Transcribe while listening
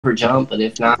for jump, but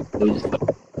if not, we just go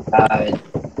side.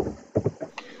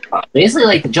 Basically,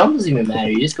 like, the jump doesn't even matter.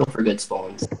 You just go for good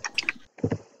spawns.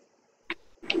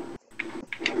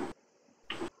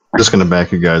 I'm just gonna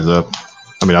back you guys up.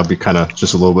 I mean, I'll be kind of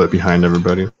just a little bit behind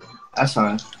everybody. That's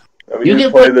fine. I mean,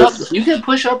 You can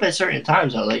push up at certain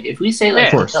times though. Like if we say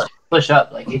like push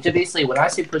up, like it basically when I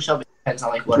say push up, it depends on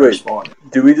like what we're spawning.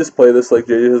 Do we just play this like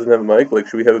JJ doesn't have a mic? Like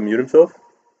should we have him mute himself?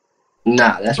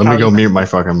 Nah, that's. Let me go mute my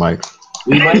fucking mic.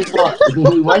 We might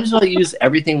as well use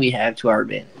everything we have to our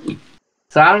advantage.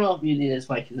 So I don't know if muting this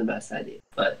mic is the best idea,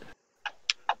 but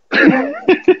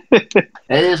it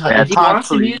is. If you want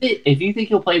to mute it, if you think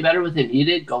you'll play better with it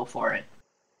muted, go for it.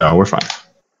 No, we're fine.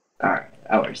 All right,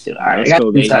 that works too. All right, I got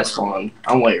to that spawn.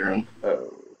 I'm white room. Oh,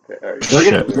 okay. All right.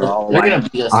 They're gonna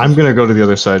beat us. I'm gonna go to the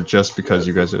other side just because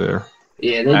you guys are there.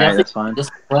 Yeah, they definitely. That's fine.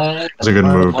 That's a good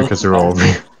move because they're all over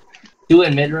here. 2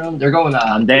 in mid room. They're going.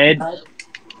 I'm dead. All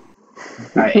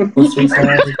right,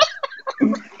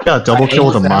 Yeah, double kill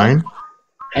with a mine.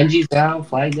 NG's down,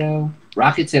 flag down.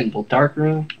 Rockets in dark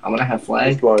room. I'm gonna have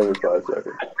flag. Spawning in 5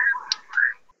 seconds.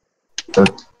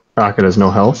 The rocket has no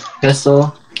health.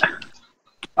 Pistol.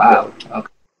 Wow.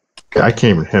 Okay. I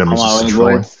can't even hit him. He's just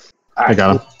trolling. I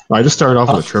got him. I just started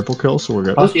off with a triple kill, so we're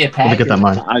good. Let me get that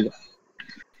mine. I'm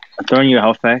throwing you a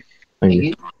health pack. Thank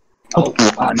you. Oh,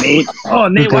 Nate. Oh,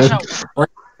 Nate, watch out.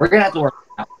 We're gonna have to work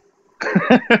out.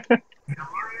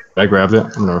 I grabbed it.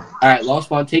 Alright, long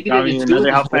spawn. Take it into 2.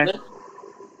 Another health pack.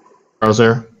 I was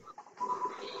there.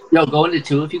 Yo, go into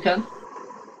 2 if you can.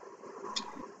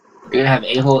 You're gonna have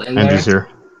a-hole in there. Andrew's here.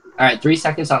 Alright, 3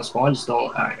 seconds on spawn. Just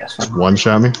don't. Alright, that's fine. One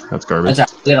shot me. That's garbage.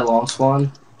 That's right. Get a long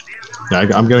spawn. Yeah,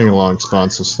 I'm getting a long spawn,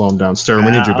 so slow him down. Stir,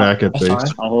 we need your back at base.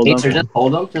 I'll hold him. Just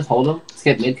hold him. Just hold him. Let's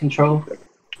get mid control.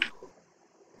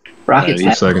 Rockets.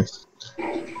 8 seconds.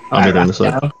 I'll get in a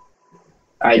sec.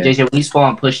 Alright, JJ, when you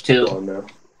spawn, push 2.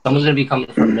 Someone's gonna be coming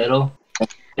from middle.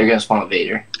 They're gonna spawn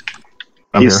Vader.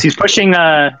 He's pushing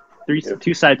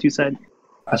 2 side.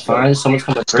 That's fine. Someone's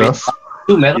coming 3.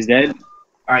 2 middle. He's dead.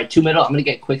 Alright, 2 middle. I'm gonna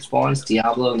get quick spawns.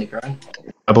 Diablo and the grunt.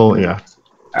 Diablo, yeah.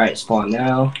 Alright, spawn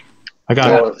now. I got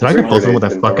it. Did I get both of them with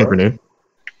that fucking grenade?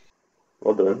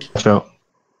 Well done. Watch out.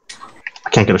 I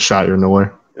can't get a shot, you're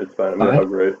nowhere. It's fine, I'm gonna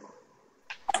hug right.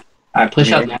 Alright,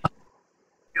 push up now.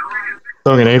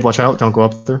 Throw a grenade, watch out, don't go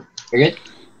up there. You're good?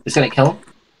 It's gonna kill him.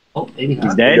 Oh, maybe not.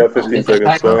 He's dead. You got 15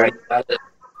 seconds.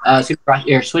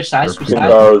 Here, switch sides.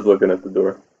 I was looking at the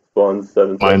door. Spawn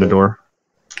 7 Behind the door.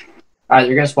 Alright,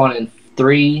 you're gonna spawn in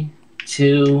 3,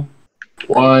 2,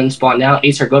 1. Spawn now.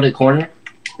 Acer, go to the corner.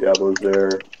 Diablo's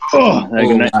there. Oh,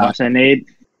 that's a nade.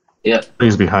 Yep.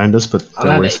 He's behind us, but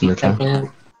they're wasting their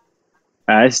time.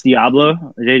 It's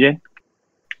Diablo, JJ.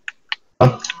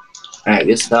 Alright,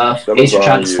 good stuff. Acer,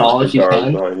 try to stall if you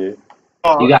can. You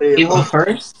got a-hole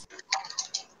first?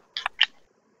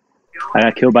 I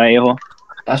got killed by a-hole.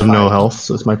 That's no health,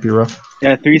 so this might be rough.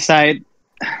 Yeah, 3 side.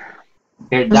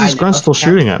 This grunt's still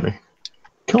shooting at me.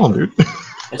 Kill him, dude.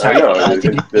 It's alright.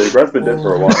 The grunt's been dead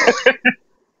for a while.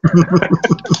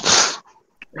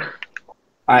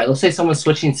 Alright, let's say someone's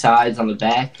switching sides on the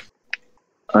back.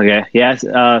 Okay, yes.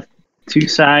 2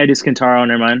 side is Kentaro,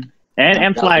 never mind.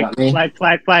 And flag.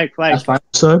 Flag. That's fine.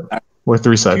 Side? Or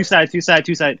 3 side? 2 side.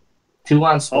 2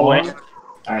 on spawn.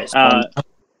 Alright, spawn.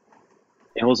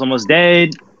 A-hole's almost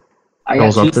dead. I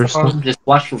got 2 spawn. Just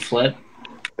watch for flip.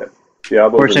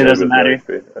 Fortunately, it doesn't matter.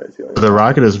 The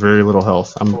rocket has very little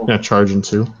health. I'm gonna charge in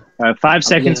 2. 5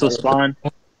 seconds till spawn.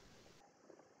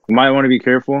 You might want to be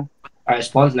careful. Alright,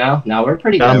 spawns now. Now we're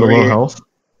pretty good. Below health.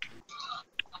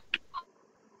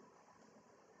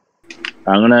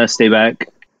 I'm gonna stay back.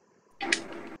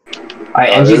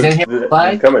 Alright, NG's in here with the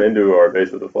flag. He's coming into our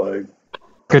base with the flag.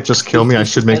 Could just kill me. I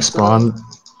should make spawn.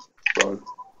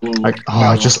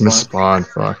 I just missed spawn.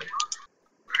 Fuck.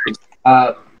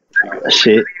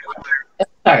 Shit.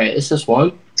 Alright, it's just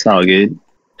 1. It's all good.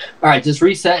 Alright, just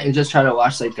reset and just try to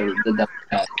watch like the double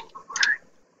pack.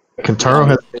 Kentaro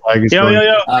has the flag. Yo.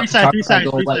 3 side.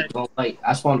 Go white.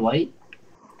 I spawned white.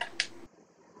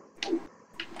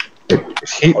 We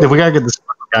gotta get this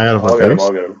guy out of our base.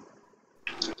 I'll get him.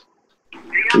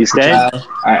 He's dead. Alright,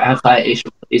 I have 5.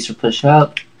 Acer push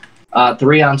up.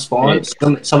 3 on spawn.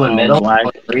 Someone middle.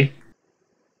 3.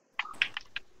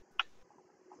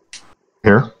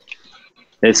 Here.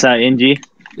 It's NG.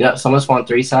 Yep, someone spawned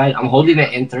 3 side. I'm holding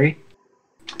it in 3.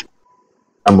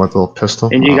 I'm with a little pistol.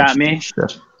 NG got me.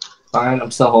 Shit. Fine,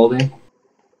 I'm still holding.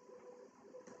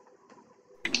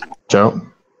 Joe.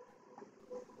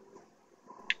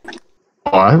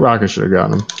 Oh, I rocket should have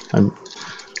gotten him.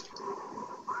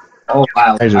 Oh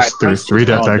wow! I just threw 3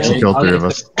 deaths. Actually killed 3 of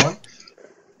us.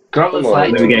 Grunt with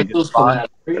flag.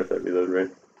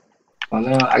 Oh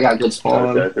no, I got good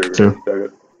spawn. Alright,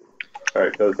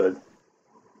 go ahead.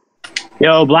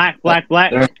 Yo, black. Black.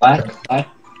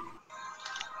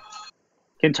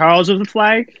 Kintaro's with the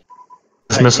flag.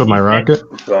 Just missed with my rocket.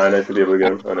 It's fine, I should be able to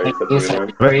get him. I know you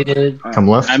said Traded. Come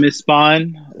left. I missed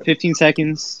spawn. 15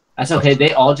 seconds. That's okay.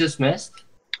 They all just missed.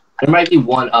 There might be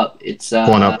one up. It's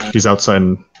one up. He's outside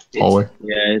in hallway.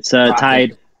 Yeah, it's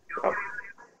tied.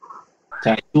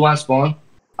 Tied. 2 on spawn.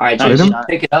 All right, Jason,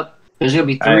 pick it up. There's gonna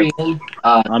be 3 in.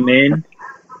 I'm in.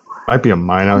 Might be a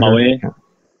mine out here.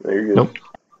 No, you're good. Nope.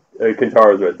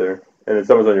 Kintaro's right there, and then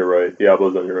someone's on your right.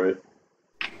 Diablo's on your right.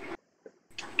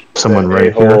 Someone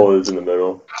right here. A-hole is in the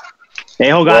middle.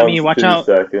 A-hole got me. Watch out.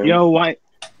 Seconds. Yo, white.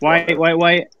 I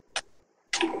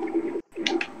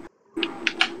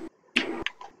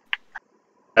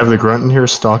have the grunt in here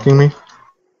stalking me.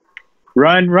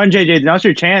 Run, JJ. Now's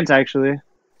your chance, actually.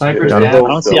 Sniper's I down.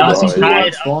 don't see.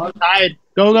 Tied.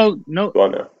 Go. No. Go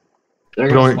on now.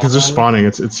 Going because they're spawning.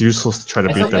 It's useless to try to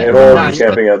beat them. A-hole is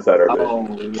camping outside our base. Oh,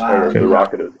 wow. The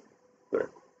rocket is. Sorry.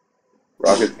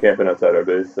 Rocket's camping outside our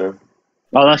base, so.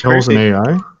 Oh, that's Kills perfect. an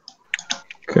AI.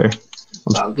 Okay.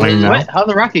 I'm playing now. What? How'd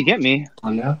the rocket get me? Oh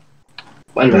no.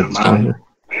 Wait a minute. Alright,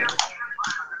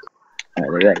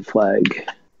 Alright, that flag.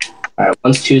 Alright,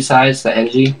 one's 2 sides, the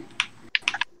NG.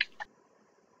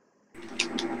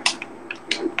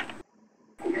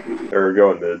 They're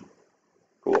going mid.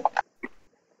 Cool.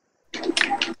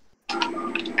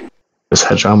 Just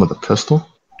hedge on with a pistol.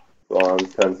 On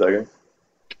 10 seconds.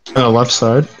 On the left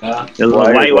side. Flag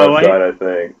left side, I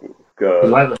think.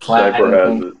 Sniper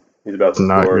has it. He's about to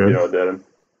Not score good. if you don't dead him.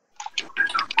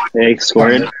 They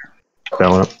scored.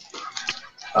 Bailing up.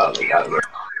 Oh my god.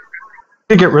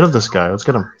 Get rid of this guy. Let's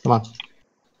get him. Come on.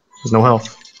 There's no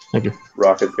health. Thank you.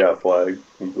 Rocket's got flag.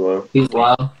 He's low. He's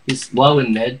low. He's low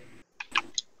in mid.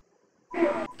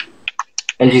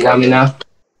 And he got me now.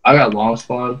 I got long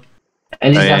spawn.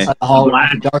 And he's outside the hall.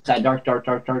 Dark side. Dark.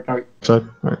 Side.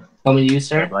 Alright. Tell me to use,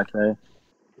 sir. Black side.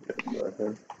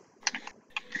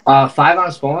 5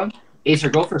 on spawn. Acer,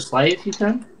 go for slay if you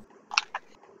can.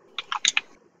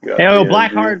 Hey,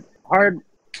 black hard.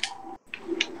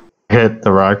 Hit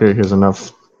the rocket. He has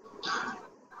enough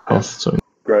health. So.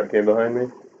 Grunt came behind me.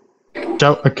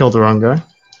 I killed the wrong guy.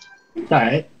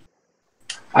 Alright.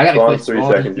 I gotta quit 3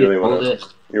 spawn. seconds.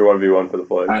 You're 1v1 for the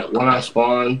flag. Alright, 1 on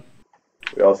spawn.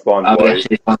 We all spawned white.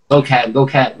 Go cat.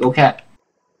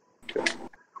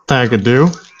 Thing I could do.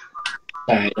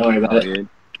 Alright, don't worry about it.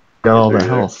 Got all the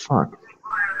health. Fuck.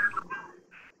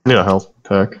 I need a health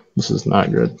pack. This is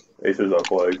not good. Acer's on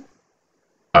flag.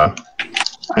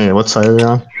 Hey, what side are they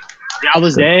on?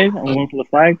 Diablo's dead. I'm going for the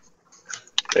flag.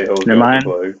 A-hole's Never mind.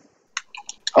 flag.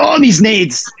 Oh, these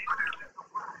nades!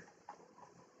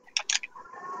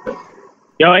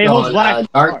 Yo, A-hole's black.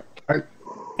 Dark.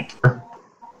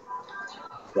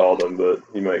 Stalled him, but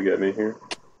he might get me here.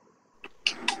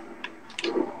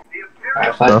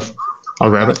 Alright, I'll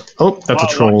grab it. Oh, that's a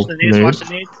troll nade. Watch the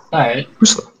nades. Alright.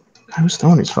 Who's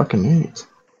throwing these fucking nades?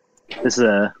 This is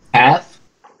a... Path.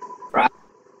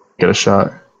 Get a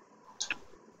shot.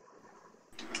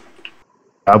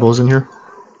 Diablo's in here.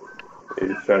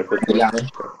 He's trying to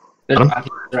Good.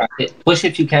 Push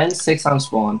if you can. 6 on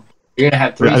spawn. You're gonna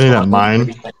have 3. I need that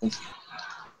mine.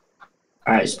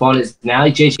 Alright, spawn is now.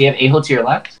 JJ, you have A-hole to your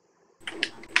left.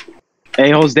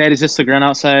 A-hole's dead. Is just the grunt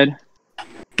outside.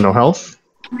 No health.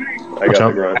 I got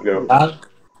the grunt. Go.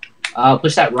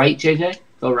 Push that right, JJ.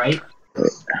 Go right.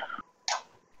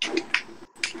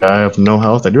 I have no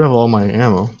health. I do have all my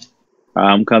ammo.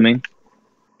 I'm coming.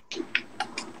 Who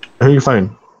are you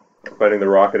fighting? I'm fighting the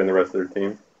rocket and the rest of their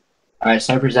team. Alright,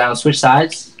 sniper's down. Switch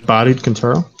sides. Bodied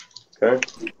Kintaro. Okay.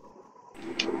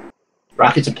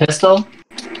 Rocket's a pistol.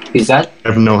 He's dead. I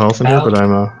have no health in here, but I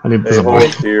need to A-hole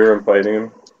here. I'm fighting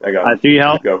him. I got 3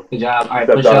 health. Go. Good job. Alright,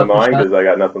 Stepped push out up. of mine because I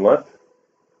got nothing left.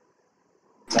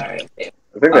 Sorry.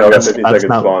 I think they all got 50 seconds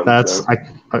spawn. That's so.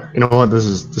 you know what? This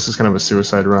is kind of a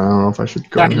suicide run. I don't know if I should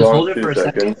go. Just hold it 2 for a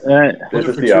seconds. second. This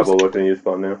is Diablo looking to use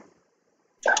spawn now.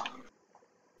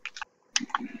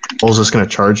 Bull's just gonna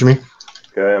charge me.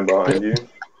 Okay, I'm behind you.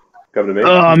 Come to me.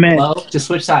 Oh, man. Low. Just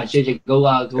switch sides. JJ, go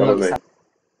Come with me.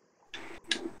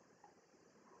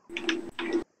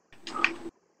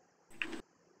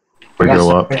 We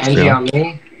go up. NG on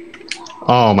me.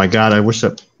 Oh my god! I wish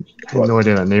that. I had no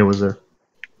idea that nade was there.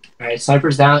 Alright,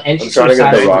 sniper's down. NG I'm trying to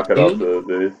get the rocket side. off the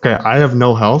base. Okay, I have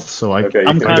no health, so I. Okay,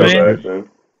 I'm you can coming. go back then.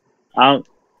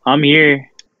 I'm here.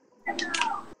 I'm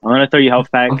gonna throw you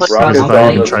health packs. Rocket's I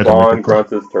on the tried to spawn. make it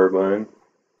Grunt is turbine.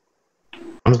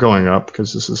 I'm going up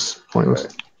because this is pointless.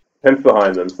 Okay. Pimp's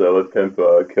behind them, so let Pimp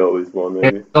kill at least one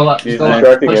maybe. Go up. He's Go up.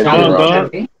 distracting Push into down. the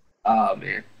rocket. Oh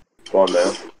man. Spawn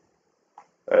now.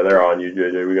 They're on you,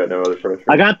 JJ. We got no other pressure.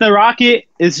 I got the rocket.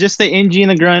 It's just the NG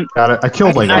and the grunt. Got it. I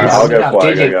killed like I'll get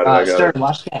flag. I got it. Stern,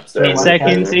 watch cap. 8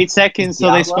 seconds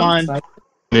till they spawn.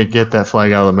 They get that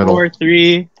flag out of the middle. 4,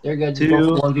 3, They're good. 2,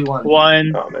 1v1.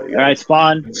 1. Oh, man, Alright,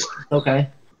 spawn. Okay.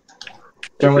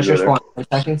 Stern, what's your spawn? 10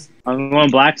 seconds? I'm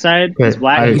going black side. Okay, He's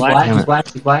black.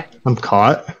 He's black. I'm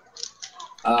caught.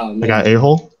 Oh, man. I got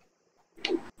a-hole.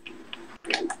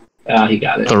 Oh, he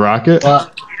got it. The rocket.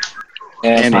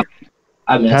 Yeah,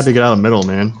 I missed. Had to get out of the middle,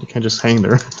 man. You can't just hang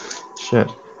there. Shit.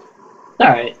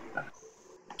 Alright.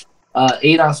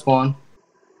 8 on spawn.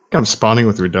 I'm spawning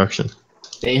with reduction.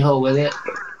 A-hole with it.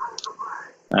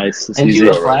 Nice. And you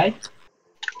a flag?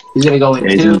 He's gonna go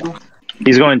in 2.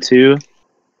 He's going 2.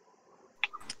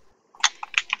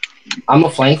 I'm a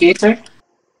flank gazer.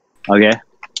 Okay.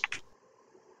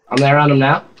 I'm there on him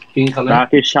now. You can come in.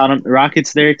 Rocket shot him.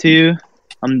 Rocket's there too.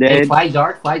 I'm dead. Hey, flag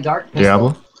dark.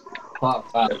 Diablo. Wow.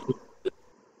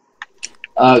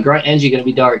 Grunt NG gonna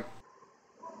be dark.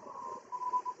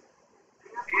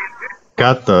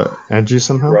 Got the edgy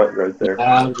somehow. Right there.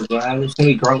 It's gonna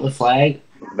be Grunt with flag.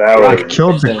 That was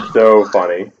killed so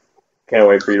funny. Can't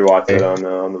wait for you to watch it on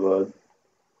the VOD.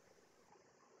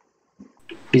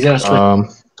 He's gonna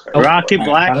switch. Rocket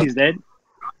black. He's dead.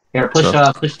 Here,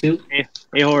 push 2.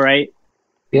 A-hole right.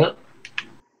 Yep.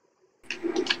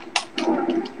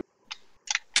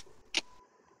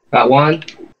 Got 1.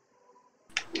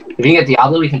 If you can get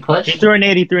Diablo, we can push. He threw a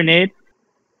nade.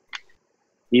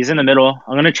 He's in the middle.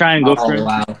 I'm gonna try and go for him.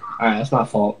 Wow. Alright, that's my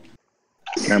fault.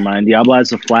 Never mind. Diablo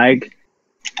has a flag.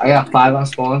 I got 5 on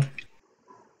spawn.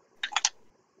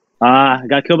 I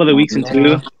got killed by the weeks in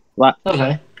 2.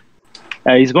 Okay.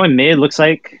 He's going mid, looks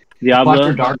like. Diablo. Watch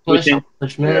your dark push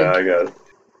mid. Yeah, I got it.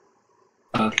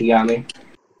 Oh, he got me.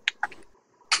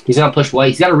 He's gonna push white.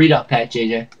 He's got a read up pack,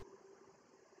 JJ.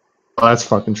 Oh, that's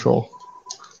fucking troll.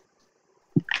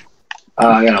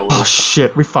 I gotta lose. Oh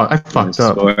shit, I fucked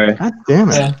up. God damn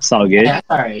it. Yeah. It's all good. Yeah, that's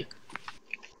alright.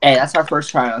 Hey, that's our first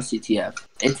try on CTF.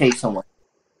 It takes someone.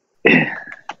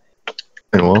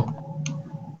 Well.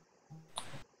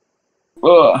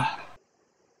 Ugh.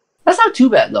 That's not too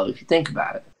bad though, if you think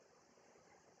about it.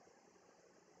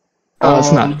 Oh,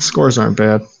 it's not. Scores aren't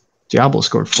bad. Diablo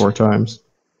scored 4 times.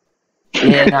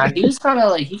 Yeah, nah, he was kind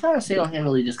of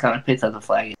single-handedly just kind of picked up the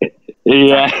flag.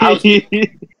 Yeah.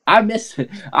 I missed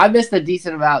a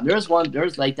decent amount. There was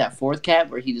like that 4th cap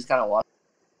where he just kind of walked.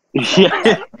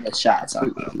 Yeah. The shots.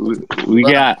 We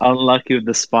got unlucky with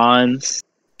the spawns.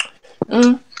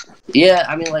 Yeah,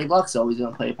 I mean, like luck's always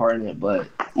gonna play a part in it, but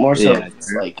more so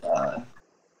it's like I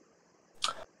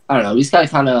don't know. We just gotta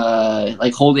kind of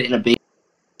like hold it in a big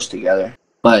together.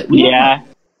 But I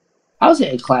was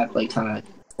hitting clap like kind of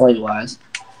play wise.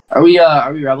 Are we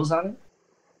rebels on it?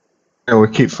 Yeah, we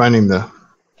keep finding the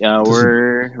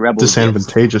we're rebels.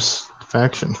 Disadvantageous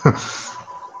faction.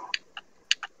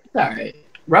 Alright.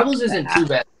 Rebels isn't too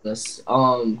bad for this.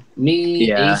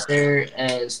 Me, Acer,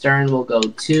 and Stern will go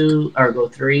 2 or go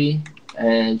 3,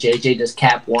 and JJ just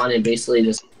cap 1 and basically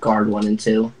just guard 1 and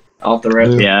 2 off the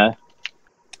rip. Yeah.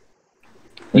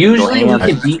 Usually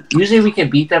we can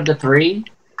beat them to 3.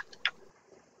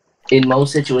 In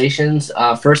most situations,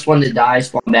 first one to die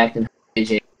spawn back in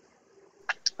JJ.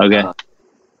 Okay.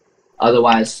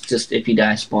 Otherwise, just if you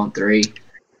die, spawn 3,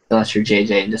 unless you're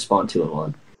JJ and just spawn 2 and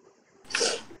 1.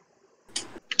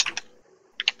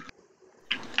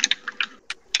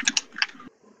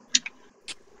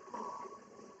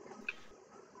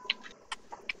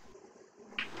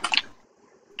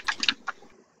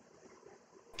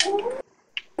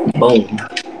 Boom.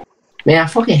 Man, I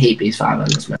fucking hate base 5 on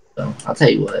this map, though. I'll tell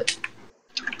you what.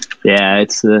 Yeah,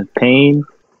 it's the pain.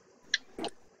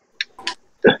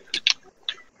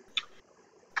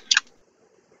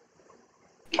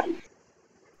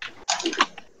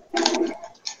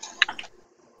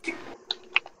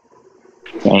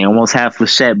 Dang, almost half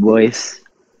Flechette, boys.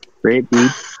 Great,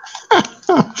 dude.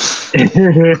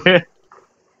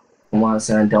 Come on,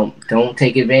 son. Don't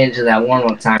take advantage of that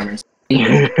warm-up timer.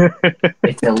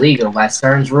 It's illegal by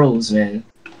Stern's rules, man.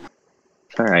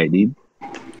 All right, dude.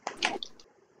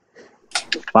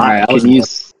 Right, can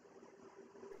use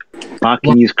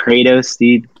Kratos,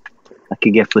 dude. I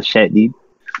could get Flechette, dude.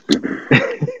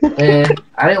 Man,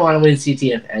 I didn't want to win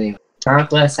CTF anyway.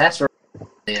 Conquest, that's right.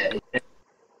 Yeah.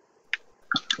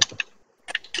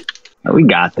 Oh, we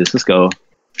got this. Let's go.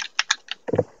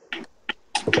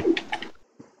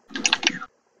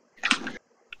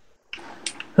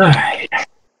 Alright.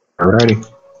 Alrighty.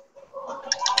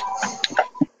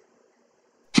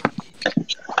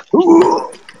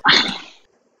 Ooh.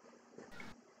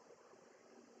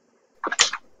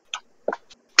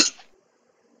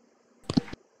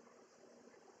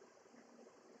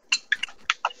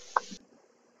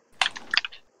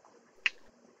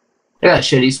 They got a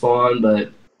shitty spawn, but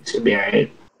it should be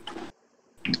alright.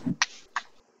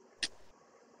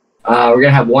 We're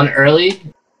gonna have one early.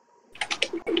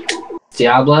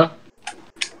 Diablo.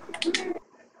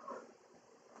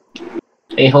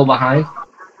 A-hole behind.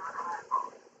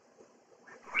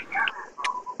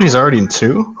 He's already in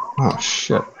 2? Oh,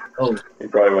 shit. Oh. He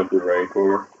probably went through rank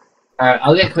for. Alright,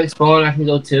 I'll get quick spawn. I can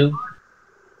go 2.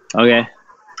 Okay.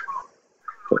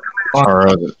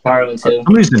 Taro in 2.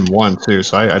 Somebody's in 1 too,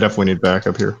 so I definitely need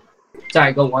backup here.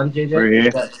 Sorry, go 1, JJ. We're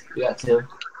here. You got 2.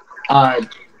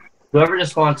 Whoever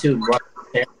just spawned 2, run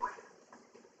there.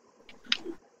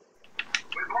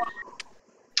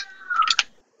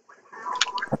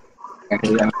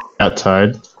 Got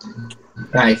tied.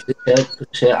 Nice, good shit, good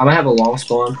shit. I'm gonna have a long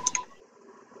spawn.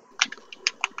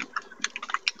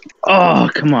 Oh,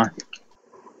 come on.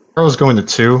 Taro's going to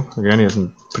 2. Again, he has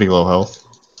pretty low health.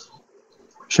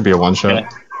 Should be a one-shot. Okay.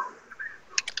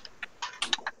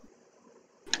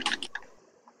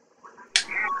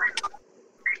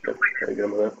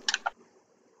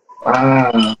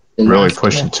 Really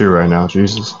pushing 2 right now,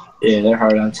 Jesus. Yeah, they're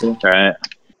hard on 2. Alright.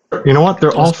 You know what?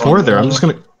 They're all 4 there. I'm just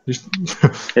gonna... Just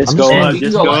go up,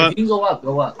 just go up. If you can go up,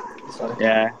 go up.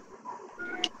 Yeah.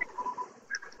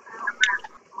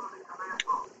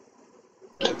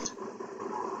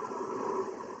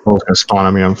 Both gonna spawn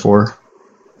on me on 4.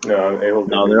 No, they're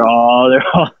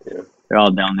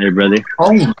all down there, brother.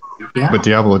 Oh, yeah. But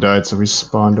Diablo died, so we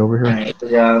spawned over here. Right,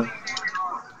 yeah.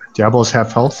 Diablo's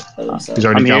half health. He's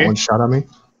already got 1 shot on me.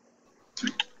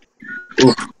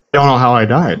 Oof. Don't know how I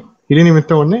died. He didn't even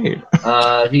throw a nade.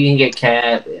 If you can get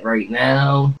Cat right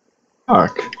now.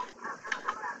 Fuck.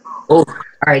 Oh,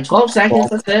 alright, 12 seconds,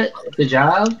 that's it. Good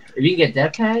job. If you can get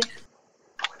Death Pack.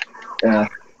 Yeah.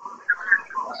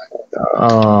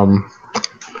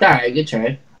 Alright, good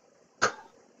try.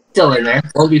 Still in there.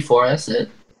 1v4, that's it.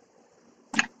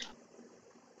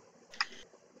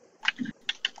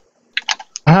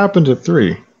 What happened to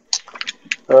 3?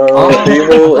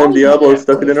 Demo and Diablo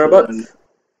stuck it in our butts.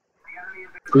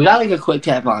 We got like a quick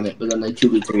tap on it, but then like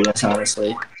 2v3, that's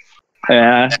honestly.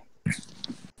 Yeah.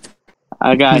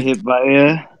 I got hit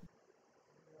by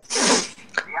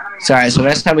Sorry, so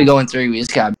next time we go in 3, we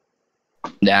just got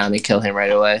down and kill him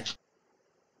right away.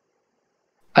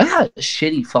 I got a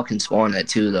shitty fucking spawn at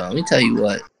 2 though, let me tell you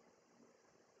what.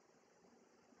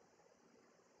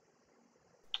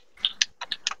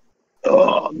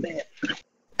 Oh man.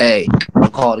 Hey, I'll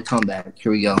call it a comeback.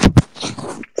 Here we go.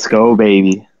 Let's go,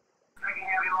 baby.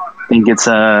 I think it's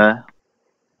 10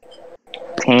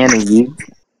 of you.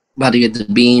 About to get the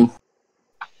beam.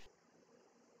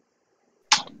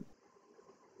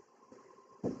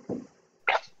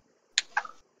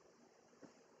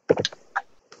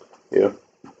 Yeah.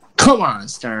 Come on,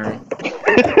 Stern.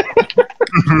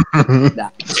 Nah,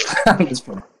 I'm just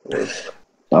playing.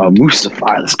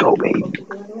 Mustafar, let's go, baby.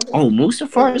 Oh,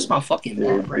 Mustafar is my fucking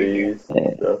man right here.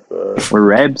 We're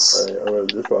Rebs.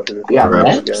 We got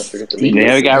Rebs?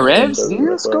 Yeah, we got Rebs.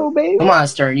 Let's go, baby. Come on,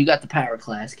 Stern. You got the power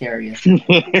class carrier.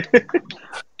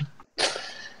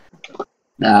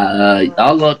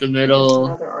 I'll go up the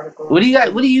middle. What do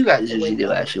you guys usually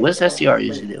do, actually? What does STR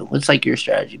usually do? What's like your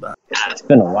strategy behind it? It's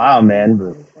been a while, man.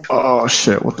 But... Oh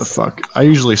shit! What the fuck? I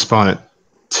usually spawn at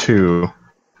 2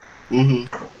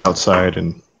 outside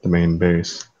in the main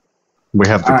base. We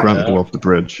have the grunt blow up the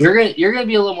bridge. You're gonna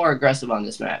be a little more aggressive on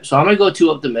this map. So I'm gonna go 2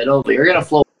 up the middle, but you're gonna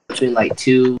flow between like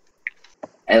 2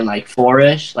 and like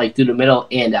 4-ish, like through the middle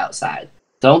and outside.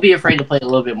 Don't be afraid to play a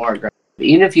little bit more aggressive,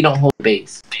 even if you don't hold the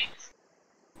base.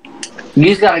 You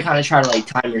just gotta kind of try to like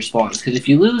time your spawns, because if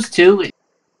you lose 2,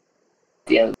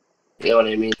 yeah, you know what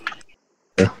I mean.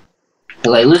 Yeah.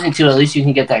 But like losing 2, at least you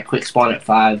can get that quick spawn at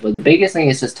 5. But the biggest thing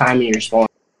is just timing your spawn.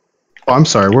 Oh, I'm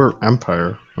sorry. We're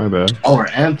Empire. My bad. Oh, we're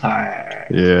Empire.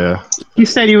 Yeah. You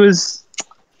said he was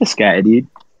this guy, dude.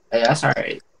 Hey, that's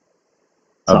alright.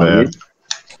 My bad.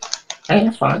 Hey,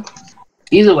 that's fine.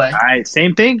 Either way. Alright,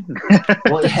 same thing.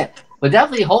 Well, yeah, but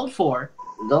definitely hold 4.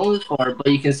 Don't lose 4, but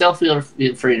you can still feel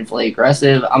free to play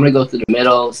aggressive. I'm gonna go through the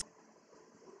middle.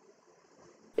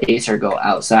 Ace or go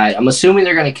outside. I'm assuming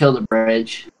they're gonna kill the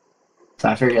bridge. So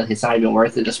I figured it's not even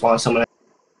worth it to spawn someone.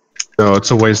 So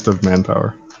it's a waste of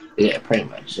manpower. Yeah, pretty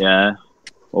much. Yeah.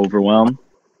 Overwhelm.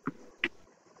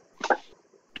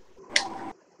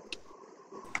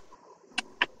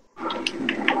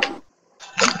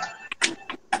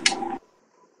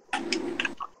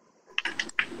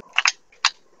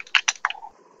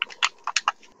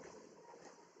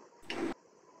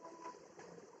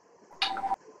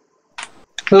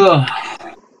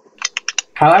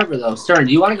 However, though, Stern,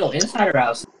 do you want to go inside or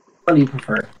outside? What do you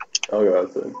prefer? I'll go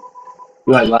outside.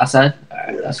 You want to go outside?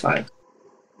 Alright, that's fine.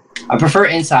 I prefer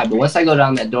inside, but once I go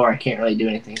down that door, I can't really do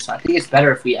anything. So I think it's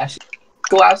better if we actually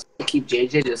go outside and keep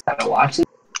JJ just kind of watching.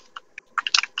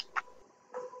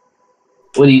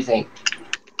 What do you think?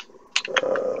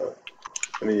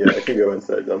 I mean, yeah, I can go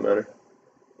inside. Don't matter.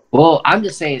 Well, I'm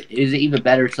just saying, is it even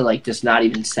better to like just not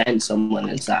even send someone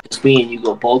inside? Just me and you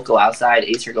both go outside,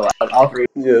 Acer go out, all three.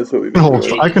 Yeah, that's what we've been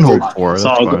doing. I can hold 4.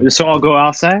 So I'll go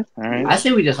outside? All right. I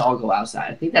say we just all go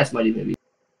outside. I think that's might even be.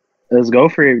 Let's go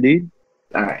for it, dude.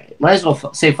 All right. Might as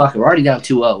well say fuck it. We're already down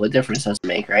 2-0. What difference does it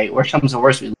make, right? Worst comes to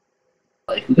worst, we lose.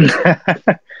 Like,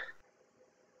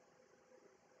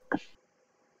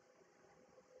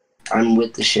 I'm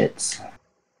with the shits.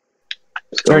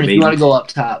 Turn, if you want to go up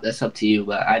top, that's up to you.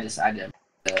 But I did.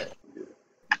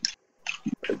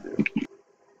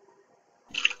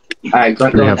 All right,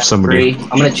 Grunt going down 3. I'm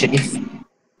gonna chase.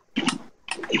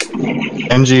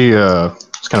 NG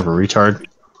is kind of a retard.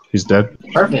 He's dead.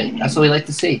 Perfect. That's what we like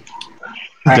to see.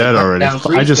 Dead already.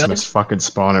 I just missed fucking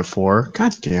spawn at 4.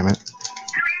 God damn it.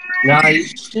 No, you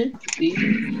should be.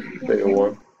 Take a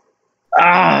 1.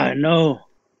 Ah, no.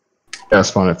 Yeah,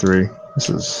 spawn at 3. This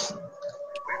is.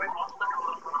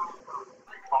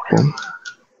 Cool.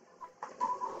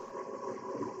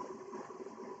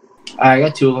 I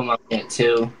got 2 of them. I'm at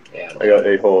 2. Yeah. I got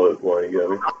 8 hole at 1. You got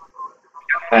me.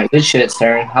 Alright, good shit,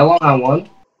 Sarah. How long on 1?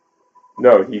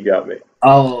 No, he got me.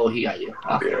 Oh, he got you.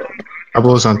 Okay. Yeah.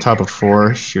 Diablo's on top of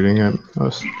 4, shooting at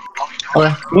us.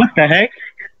 Okay. What the heck?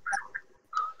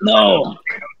 No.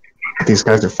 These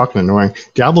guys are fucking annoying.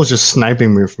 Diablo's just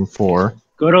sniping me from 4.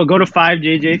 Go to 5,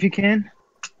 JJ, if you can.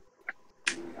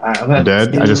 I'm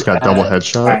dead. I just got double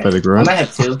headshot by the grunt. I might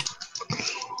have 2.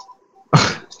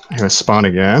 I'm gonna spawn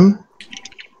again.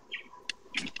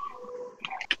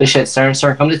 Good shit, Sarah.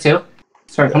 Sarah, come to 2.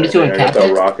 Sarah, come to 2 and cap I got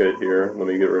it. that rocket here. Let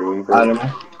me get room for it.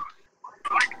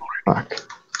 Fuck.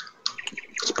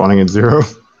 Spawning at 0.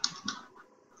 Does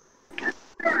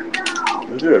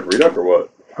it have reduck or what?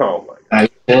 Oh my god.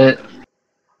 Shit.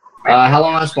 How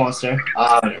long on spawn, sir?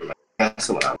 Never mind. That's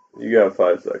someone else. You got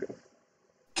 5 seconds.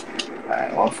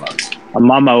 Alright, well, fuck.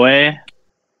 I'm on my way.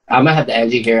 I'm gonna have the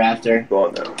Angie here after.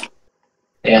 Spawn now.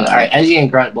 Yeah, alright. Angie and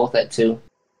Grunt both at 2.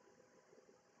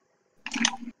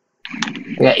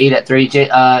 We got 8 at 3.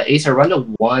 Acer, run to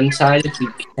 1 side if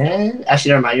you can.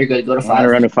 Actually, never mind. You're good. Go to 5. I'm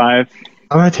run to 5.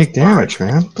 How do I take damage,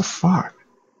 man? What the fuck?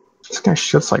 This guy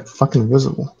shit's like fucking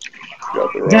invisible.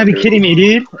 You gotta be kidding me,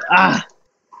 dude. Ah.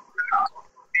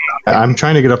 I'm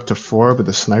trying to get up to 4, but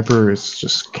the sniper is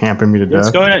just camping me to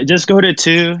death. Just go to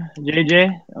 2,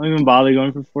 JJ. Don't even bother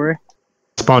going for 4.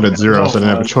 Spawned at 0, so I didn't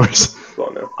have a choice.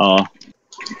 Oh.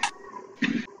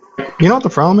 You know what the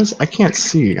problem is? I can't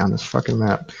see on this fucking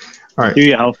map. Alright. Do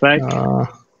your health back? I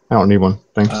don't need one.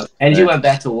 Thanks. NG went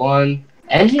back to 1.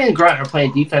 NG and Grunt are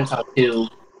playing defense on 2.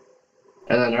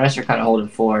 And then the rest are kind of holding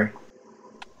 4.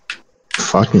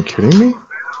 Fucking kidding me?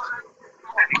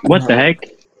 What the heck?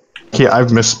 Yeah,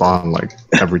 I've missed spawn like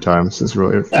every time. This is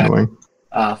really annoying.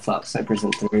 Fuck. Snipers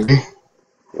in 3.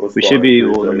 We should be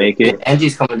able to make it.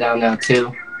 NG's coming down now,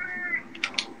 too.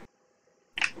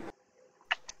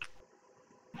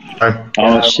 Right.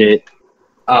 Oh, shit.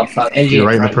 Oh, fuck. NG You're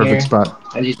right in the perfect spot.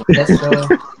 NG's a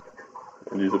pistol.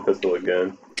 Use a pistol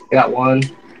again. I got 1.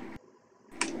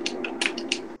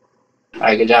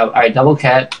 Alright, good job. Alright, double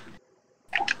cat.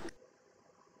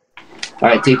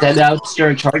 Alright, take that out, stir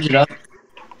and charge it up.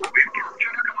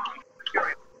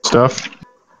 Stuff.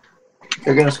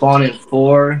 They're gonna spawn in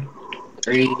 4,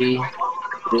 3, 2.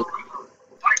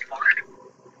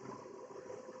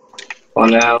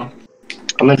 Spawn now.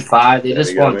 I'm in 5. They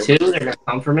just spawned 2. They're gonna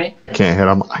come for me. I can't hit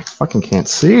them. I fucking can't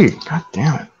see. God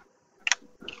damn it.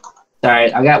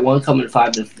 Alright, I got 1 coming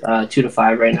 5 to 2 to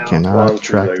 5 right now. I cannot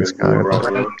track this guy.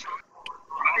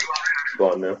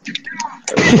 Spawn now.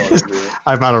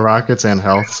 I'm out of rockets and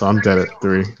health, so I'm dead at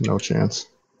 3. No chance.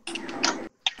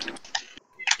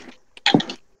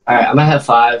 Alright, I'm gonna have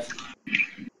 5.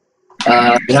 You're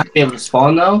not gonna be able to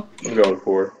spawn though? I'm going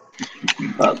 4.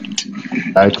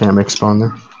 I can't make spawn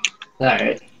there.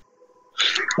 Alright.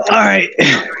 Alright.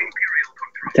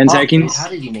 10 seconds. How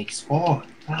did you make spawn?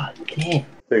 God damn.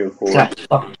 Taking 4. God,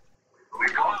 fuck.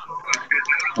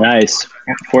 Nice.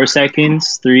 4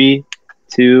 seconds. 3,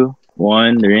 2,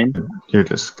 1. They're in. You're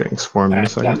just getting swarmed in a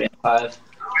second. Got me at 5.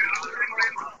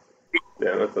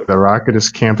 Yeah, that's okay. The rocket is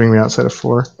camping me outside of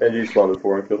 4. And you spawned at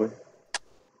 4 and killed me.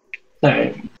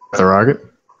 Alright. The rocket?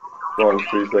 Spawned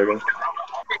 3 seconds.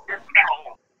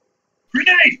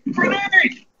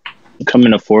 I'm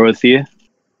coming to 4 with you.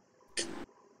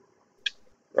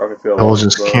 Rocket fell off.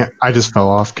 I just fell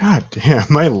off. God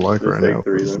damn, my luck right now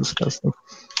is disgusting.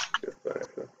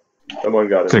 Someone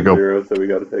got it in 0, so we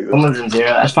got to take this. Someone's in 0.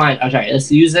 That's fine. Okay,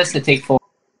 let's use this to take 4.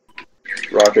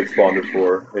 Rocket spawned at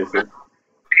 4. Hey, sir.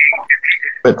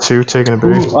 At 2, taking a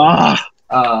boost.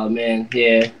 Oh, man,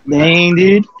 yeah. Dang,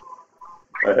 dude.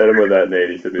 I hit him with that nade.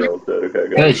 He should be almost dead. Okay,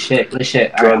 go. Good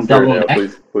shit. All right, I'm doubling now.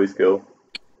 Please kill.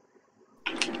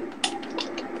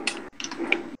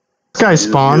 This guy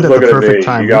spawned at the perfect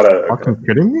time. You gotta. Fucking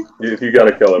kidding me? You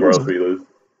gotta kill him or else we lose.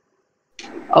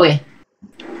 Okay.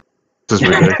 This is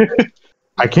ridiculous.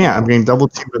 I can't. I'm getting double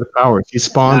teamed with the powers. He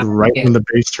spawned right when the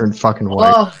base turned fucking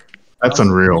white. Oh. That's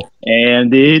unreal.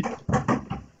 And dude.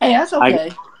 Hey, that's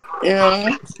okay.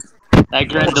 Yeah. That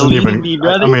deleted me,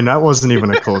 brother. I mean, that wasn't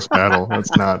even a close battle.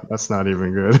 That's not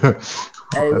even good.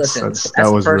 Hey, listen. That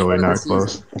was really not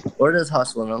close. We're just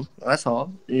hustling them. That's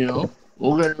all. You know,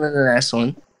 we'll get into the next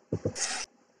one.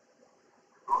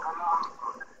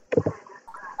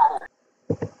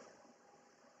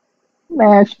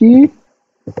 Nasty.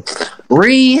 I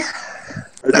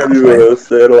tried to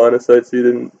stay at a line of sight so you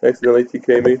didn't accidentally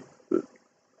TK me.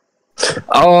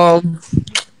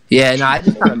 Yeah, no, I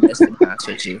just kind of missed it, to be honest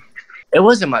with you. It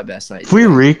wasn't my best night.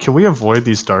 If can we avoid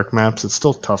these dark maps? It's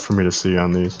still tough for me to see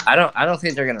on these. I don't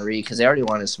think they're gonna because they already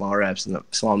wanted small maps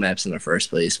in the first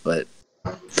place, but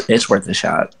it's worth a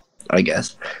shot, I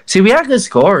guess. See, we have good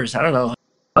scores. I don't know.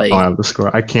 Like, I don't have the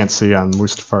score. I can't see on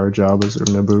Mustafar, Jabba's, or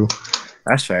Naboo.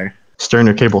 That's fair. Stern,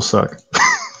 your cables suck.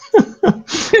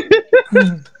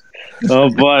 Oh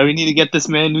boy, we need to get this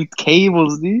man new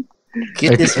cables, dude.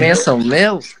 Get this man some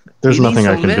milk. There's nothing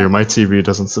I can do. My TV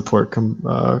doesn't support component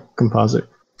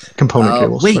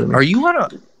cables. Wait, are you on a?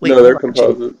 Wait, no, they're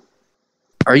composite.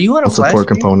 Are you on a flat support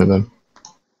screen? Component then?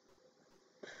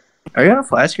 Are you on a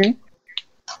flat screen?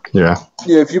 Yeah.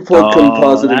 Yeah, if you plug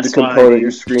composite into component,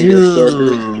 your screen gets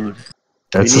darker.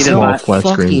 That's a small flat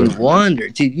screen. Fucking wonder,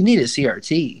 dude. You need a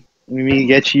CRT. We need to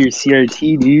get you your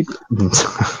CRT, dude.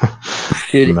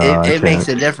 Dude, it makes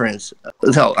a difference.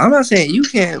 So I'm not saying you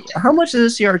can't. How much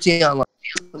is a CRT online?